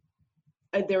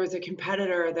there was a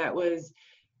competitor that was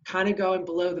kind of going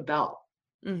below the belt.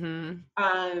 And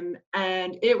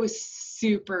it was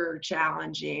super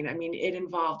challenging. It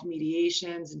involved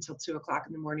mediations until 2:00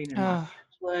 in the morning in Los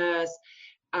Angeles.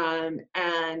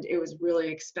 And it was really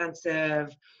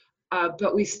expensive.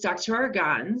 But we stuck to our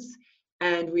guns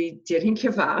and we didn't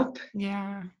give up.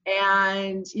 Yeah.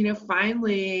 And,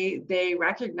 finally they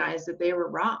recognized that they were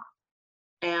wrong.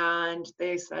 And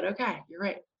they said, okay, you're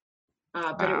right.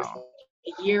 But it was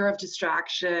a year of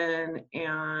distraction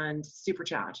and super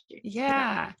challenging.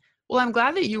 Yeah. Well, I'm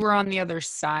glad that you were on the other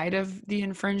side of the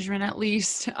infringement, at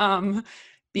least.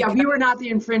 We were not the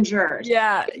infringers.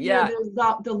 Yeah.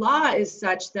 The law is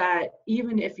such that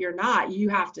even if you're not, you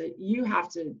have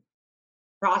to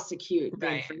prosecute the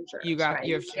infringers.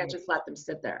 You can't just let them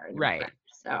sit there and infringe.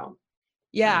 So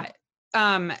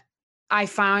I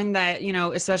find that,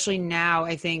 especially now,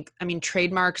 I think,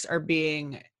 trademarks are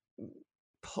being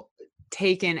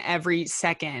taken every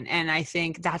second. And I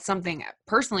think that's something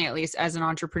personally, at least as an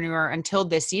entrepreneur, until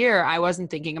this year, I wasn't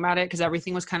thinking about it because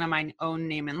everything was kind of my own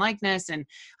name and likeness. And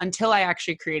until I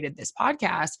actually created this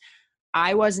podcast,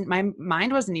 my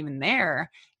mind wasn't even there.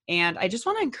 And I just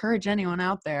want to encourage anyone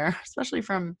out there, especially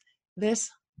from this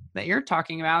that you're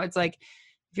talking about. It's like,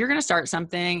 if you're going to start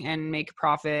something and make a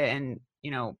profit and,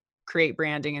 create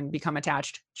branding and become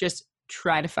attached, just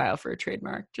try to file for a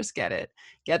trademark. Just get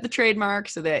the trademark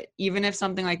so that even if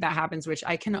something like that happens, which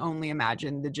I can only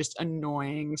imagine the just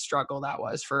annoying struggle that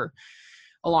was for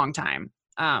a long time.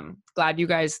 Glad you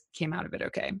guys came out of it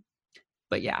okay.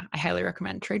 But yeah, I highly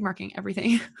recommend trademarking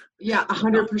everything. Yeah,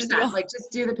 100%. Like,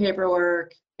 just do the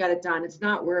paperwork, get it done. It's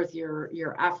not worth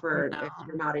your effort if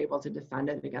you're not able to defend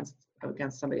it against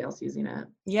somebody else using it.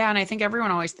 Yeah, and I think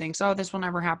everyone always thinks, oh, this will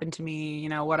never happen to me,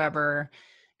 whatever.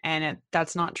 And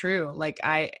that's not true. Like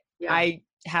I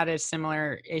had a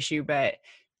similar issue, but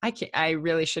I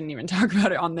really shouldn't even talk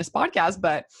about it on this podcast,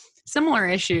 but similar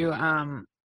issue.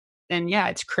 And yeah,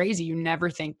 it's crazy. You never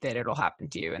think that it'll happen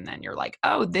to you. And then you're like,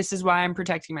 oh, this is why I'm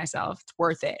protecting myself. It's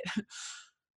worth it.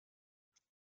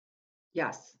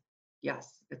 Yes.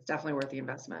 It's definitely worth the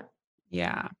investment.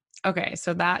 Yeah. Okay.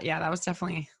 So that was a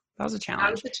challenge. That was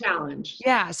the challenge.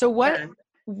 Yeah. So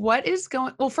what is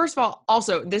going, well, first of all,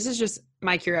 also, this is just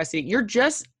my curiosity.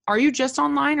 Are you just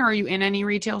online or are you in any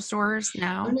retail stores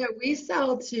now? Oh, no, we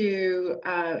sell to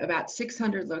about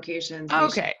 600 locations.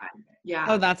 Okay. Yeah.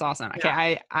 Oh, that's awesome.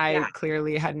 Okay. Yeah. I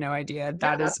clearly had no idea.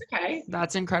 That's okay.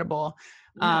 That's incredible.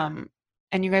 Yeah.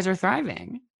 And you guys are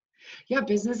thriving. Yeah,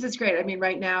 business is great. I mean,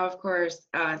 right now, of course,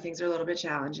 things are a little bit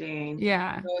challenging.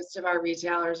 Yeah. Most of our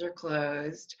retailers are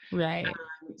closed. Right.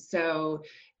 So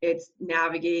it's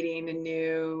navigating a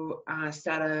new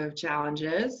set of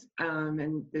challenges.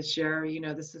 And this year,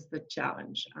 this is the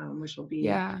challenge, which will be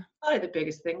probably the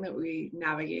biggest thing that we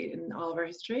navigate in all of our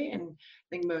history. And I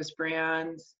think most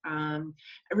brands,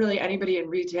 really anybody in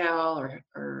retail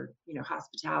or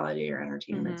hospitality or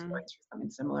entertainment is going through something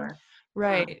similar.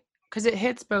 Right. Because it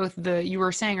hits both you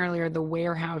were saying earlier, the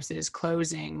warehouses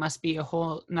closing must be a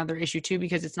whole another issue too,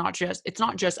 because it's not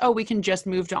just, oh, we can just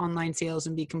move to online sales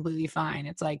and be completely fine.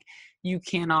 It's like, you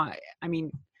cannot,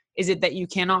 is it that you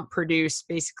cannot produce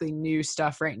basically new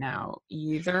stuff right now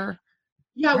either?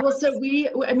 Yeah, well, so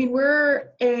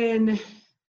we're in,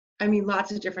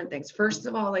 lots of different things. First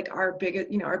of all, like our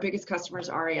biggest customers,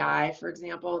 REI, for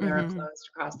example, they're closed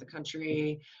across the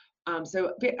country.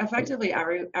 So effectively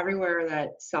everywhere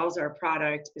that sells our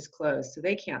product is closed, so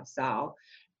they can't sell.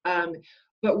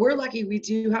 But we're lucky, we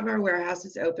do have our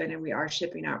warehouses open and we are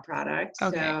shipping out product.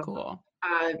 Okay, so, cool.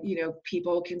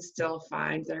 People can still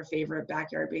find their favorite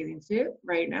backyard bathing suit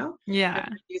right now. Yeah.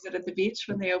 Use it at the beach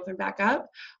when they open back up.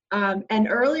 And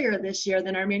earlier this year,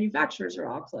 then our manufacturers are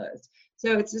all closed.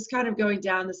 So it's just kind of going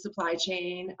down the supply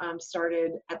chain,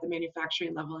 started at the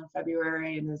manufacturing level in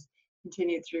February and is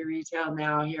continued through retail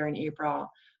now here in April.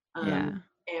 And,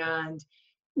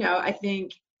 I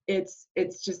think it's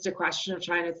just a question of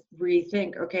trying to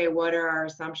rethink, okay, what are our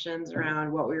assumptions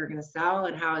around what we were going to sell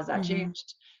and how has that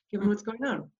changed given what's going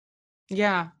on?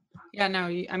 Yeah. Yeah, no,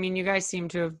 you guys seem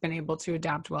to have been able to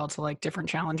adapt well to like different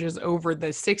challenges over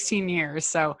the 16 years.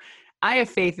 So I have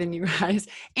faith in you guys.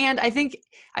 And I think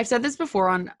I've said this before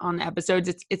on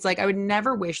episodes. It's like, I would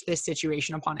never wish this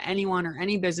situation upon anyone or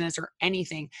any business or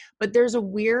anything, but there's a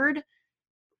weird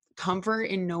comfort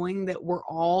in knowing that we're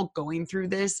all going through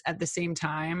this at the same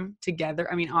time together.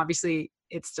 Obviously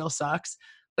it still sucks,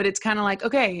 but it's kind of like,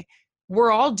 okay,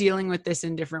 we're all dealing with this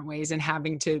in different ways and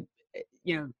having to,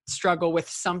 struggle with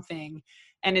something.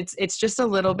 And it's just a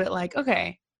little bit like,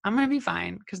 okay, I'm going to be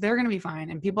fine because they're going to be fine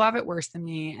and people have it worse than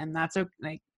me. And that's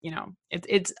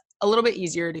it's a little bit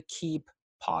easier to keep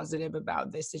positive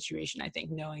about this situation, I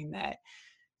think, knowing that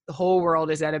the whole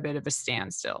world is at a bit of a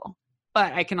standstill.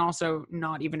 But I can also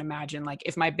not even imagine, like,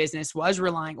 if my business was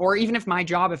relying, or even if my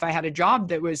job, if I had a job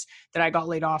that I got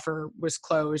laid off or was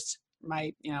closed,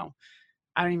 I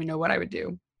don't even know what I would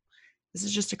do. This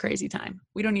is just a crazy time.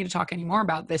 We don't need to talk anymore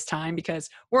about this time because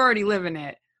we're already living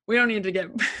it. We don't need to get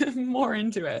more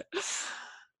into it.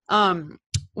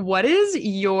 What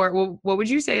would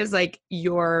you say is like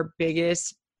your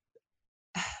biggest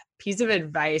piece of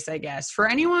advice, I guess, for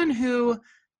anyone who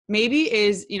maybe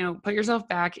is, put yourself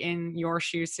back in your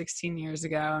shoes 16 years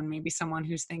ago and maybe someone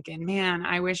who's thinking, man,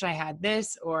 I wish I had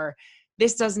this, or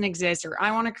this doesn't exist, or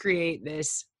I want to create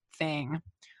this thing.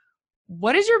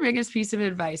 What is your biggest piece of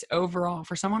advice overall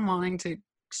for someone wanting to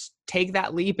take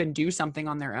that leap and do something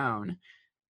on their own?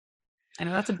 I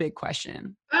know that's a big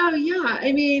question. Oh, yeah.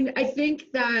 I think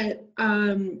that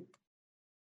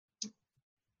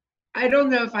I don't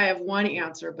know if I have one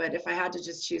answer, but if I had to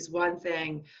just choose one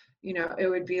thing, it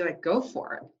would be like, go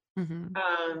for it.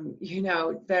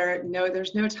 Mm-hmm.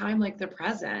 There's no time like the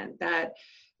present, that,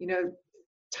 you know,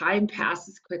 time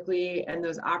passes quickly, and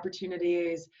those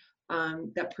opportunities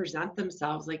that present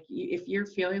themselves, like, if you're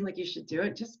feeling like you should do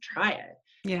it, just try it.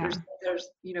 Yeah.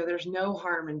 There's no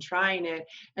harm in trying it.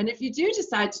 And if you do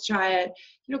decide to try it,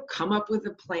 come up with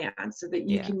a plan so that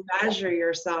you Yeah. can measure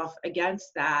yourself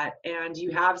against that, and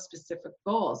you have specific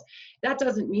goals. That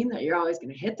doesn't mean that you're always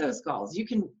going to hit those goals. You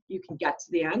can get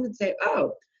to the end and say,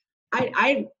 oh,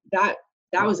 I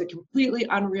that was a completely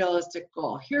unrealistic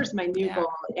goal. Here's my new Yeah.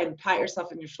 goal, and pat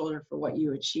yourself on your shoulder for what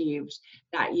you achieved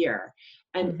that year.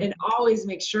 And Mm-hmm. and always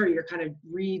make sure you're kind of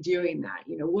redoing that.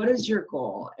 What is your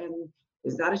goal, and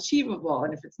is that achievable?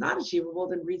 And if it's not achievable,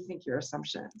 then rethink your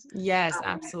assumptions. Yes,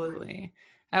 absolutely.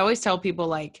 I always tell people,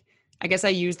 like, I guess I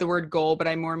use the word goal, but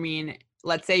I more mean,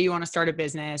 let's say you want to start a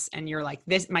business and you're like,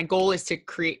 my goal is to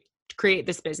create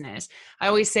this business. I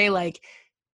always say, like,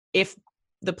 if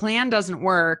the plan doesn't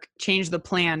work, change the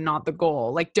plan, not the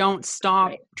goal. Like, don't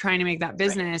stop trying to make that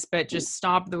business, but just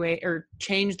stop the way, or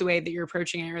change the way that you're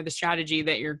approaching it, or the strategy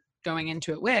that you're going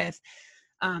into it with.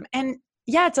 And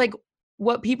yeah, it's like,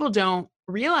 what people don't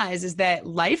realize is that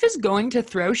life is going to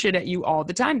throw shit at you all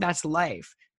the time. That's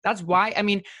life. That's why, I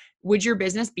mean, would your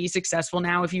business be successful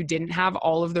now if you didn't have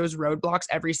all of those roadblocks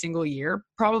every single year?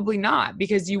 Probably not,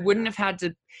 because you wouldn't have had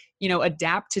to,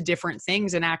 adapt to different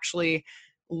things and actually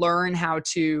learn how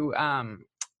to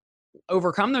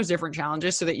overcome those different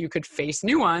challenges so that you could face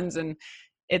new ones. And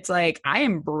it's like, I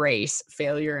embrace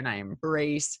failure and I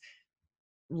embrace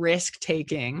risk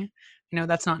taking.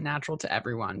 That's not natural to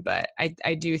everyone, but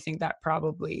I do think that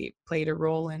probably played a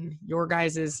role in your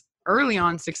guys's early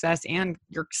on success, and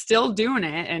you're still doing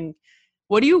it. And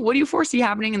what do you foresee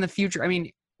happening in the future? I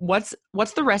mean, what's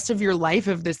the rest of your life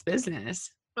of this business?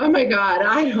 Oh my God,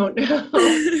 I don't know.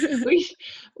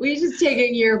 We just take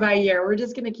it year by year. We're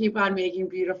just going to keep on making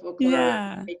beautiful clothes,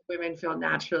 Yeah, make women feel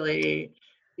naturally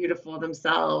beautiful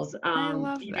themselves. I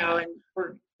love that. And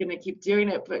we're going to keep doing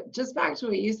it. But just back to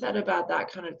what you said about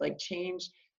that, kind of like change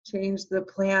the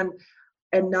plan,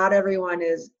 and not everyone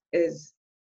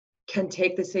can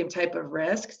take the same type of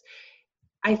risks.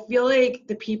 I feel like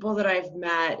the people that I've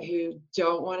met who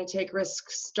don't want to take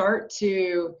risks start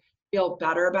to feel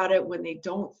better about it when they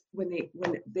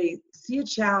see a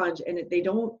challenge, and they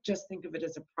don't just think of it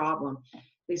as a problem.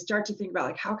 They start to think about,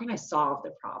 like, how can I solve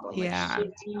the problem? Yeah. Like,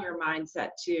 shifting your mindset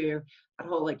to that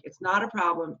whole, like, it's not a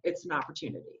problem, it's an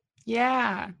opportunity.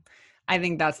 Yeah. I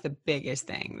think that's the biggest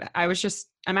thing.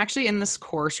 I'm actually in this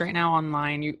course right now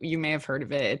online. You may have heard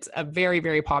of it. It's a very,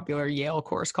 very popular Yale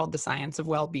course called The Science of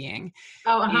Well-Being.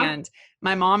 Oh, And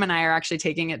my mom and I are actually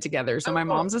taking it together. So my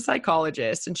cool. mom's a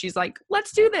psychologist, and she's like,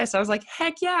 let's do this. I was like,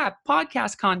 heck yeah,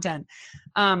 podcast content.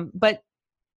 But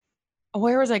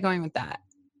where was I going with that?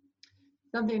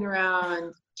 Something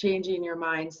around changing your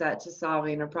mindset to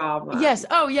solving a problem. Yes.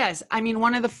 Oh, yes. I mean,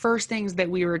 one of the first things that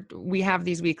we have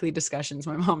these weekly discussions,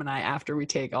 my mom and I, after we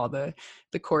take all the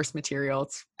course material.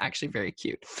 It's actually very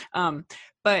cute.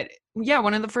 But yeah,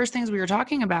 one of the first things we were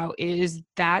talking about is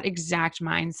that exact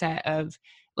mindset of,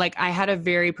 like, I had a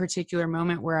very particular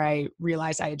moment where I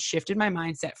realized I had shifted my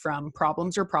mindset from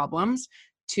problems are problems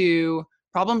to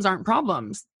problems aren't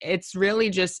problems. It's really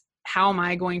just, how am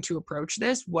I going to approach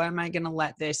this? What am I going to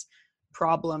let this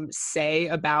problem say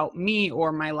about me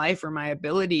or my life or my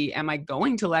ability? Am I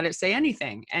going to let it say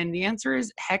anything? And the answer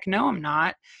is, heck no, I'm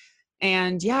not.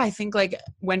 And yeah, I think, like,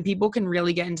 when people can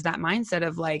really get into that mindset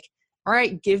of, like, all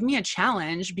right, give me a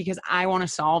challenge because I want to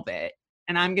solve it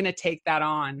and I'm going to take that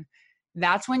on,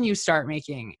 that's when you start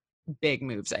making big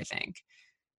moves. I think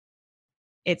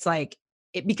it's like,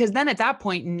 because then at that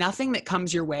point, nothing that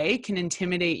comes your way can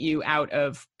intimidate you out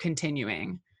of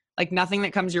continuing. Like, nothing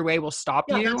that comes your way will stop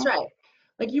you. That's right.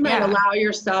 Like, you might allow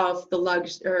yourself the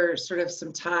luxury, or sort of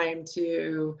some time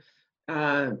to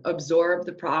absorb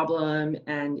the problem,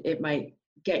 and it might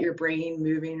get your brain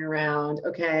moving around.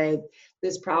 Okay,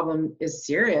 this problem is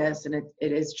serious, and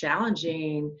it is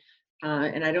challenging,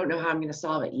 and I don't know how I'm going to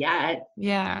solve it yet.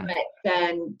 Yeah. But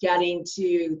then getting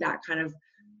to that kind of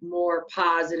more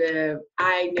positive,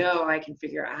 I know I can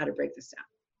figure out how to break this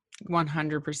down.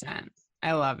 100%.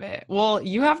 I love it. Well,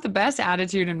 you have the best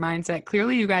attitude and mindset.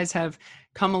 Clearly, you guys have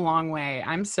come a long way.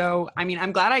 I'm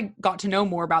glad I got to know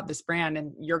more about this brand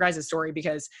and your guys' story,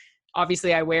 because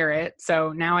obviously I wear it.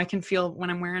 So now I can feel when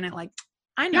I'm wearing it, like,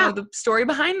 I know the story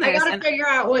behind this. I got to figure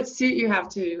out what suit you have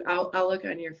to. I'll look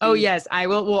on your feed. Oh yes, I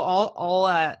will.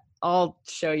 Well, I'll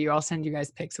show you. I'll send you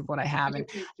guys pics of what I have.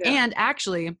 And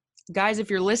actually, guys, if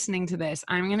you're listening to this,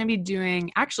 I'm going to be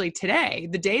doing, actually today,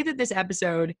 the day that this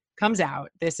episode comes out,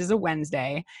 this is a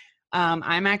Wednesday,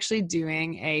 I'm actually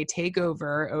doing a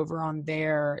takeover over on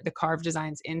the Carve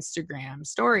Designs Instagram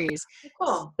stories.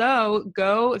 Cool. So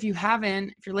go, if you're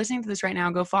listening to this right now,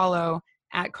 go follow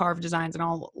at Carve Designs, and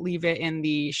I'll leave it in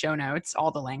the show notes,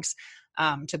 all the links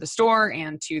to the store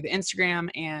and to the Instagram.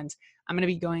 And I'm going to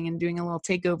be going and doing a little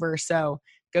takeover. So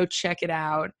go check it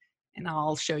out, and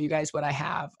I'll show you guys what I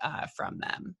have from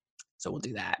them. So we'll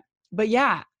do that. But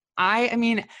yeah, I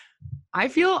mean, I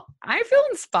feel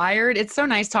inspired. It's so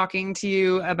nice talking to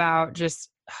you about just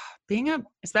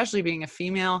especially being a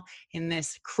female in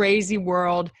this crazy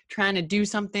world, trying to do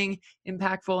something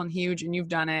impactful and huge, and you've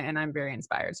done it, and I'm very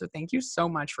inspired. So thank you so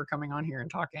much for coming on here and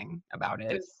talking about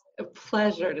it. It's a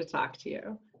pleasure to talk to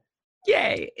you.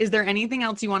 Yay. Is there anything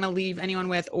else you want to leave anyone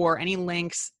with, or any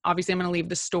links? Obviously, I'm going to leave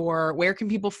the store. Where can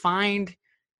people find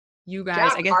you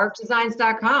guys? Yeah,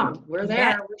 carvedesigns.com. We're there.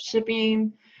 Yeah. We're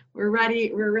shipping. We're ready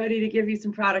to give you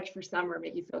some products for summer,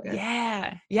 make you feel good.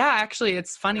 Yeah. Yeah, actually,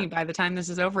 it's funny. By the time this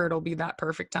is over, it'll be that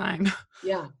perfect time.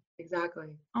 Yeah, exactly.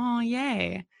 Oh,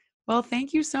 yay. Well,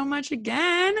 thank you so much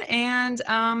again. And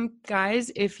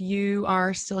guys, if you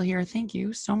are still here, thank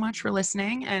you so much for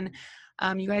listening. And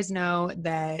you guys know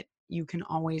that you can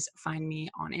always find me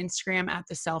on Instagram at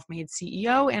The Self-Made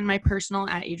CEO, and my personal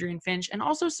at Adrienne Finch. And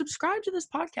also subscribe to this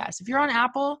podcast. If you're on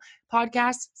Apple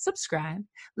Podcasts, subscribe,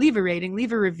 leave a rating,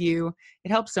 leave a review. It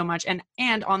helps so much.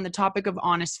 And on the topic of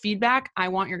honest feedback, I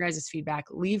want your guys' feedback.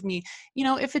 Leave me,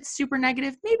 if it's super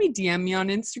negative, maybe DM me on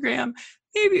Instagram,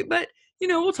 maybe, but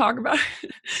we'll talk about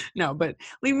it. No, but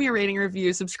leave me a rating,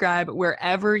 review, subscribe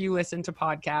wherever you listen to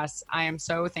podcasts. I am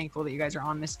so thankful that you guys are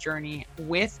on this journey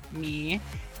with me,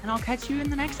 and I'll catch you in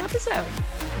the next episode.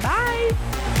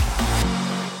 Bye.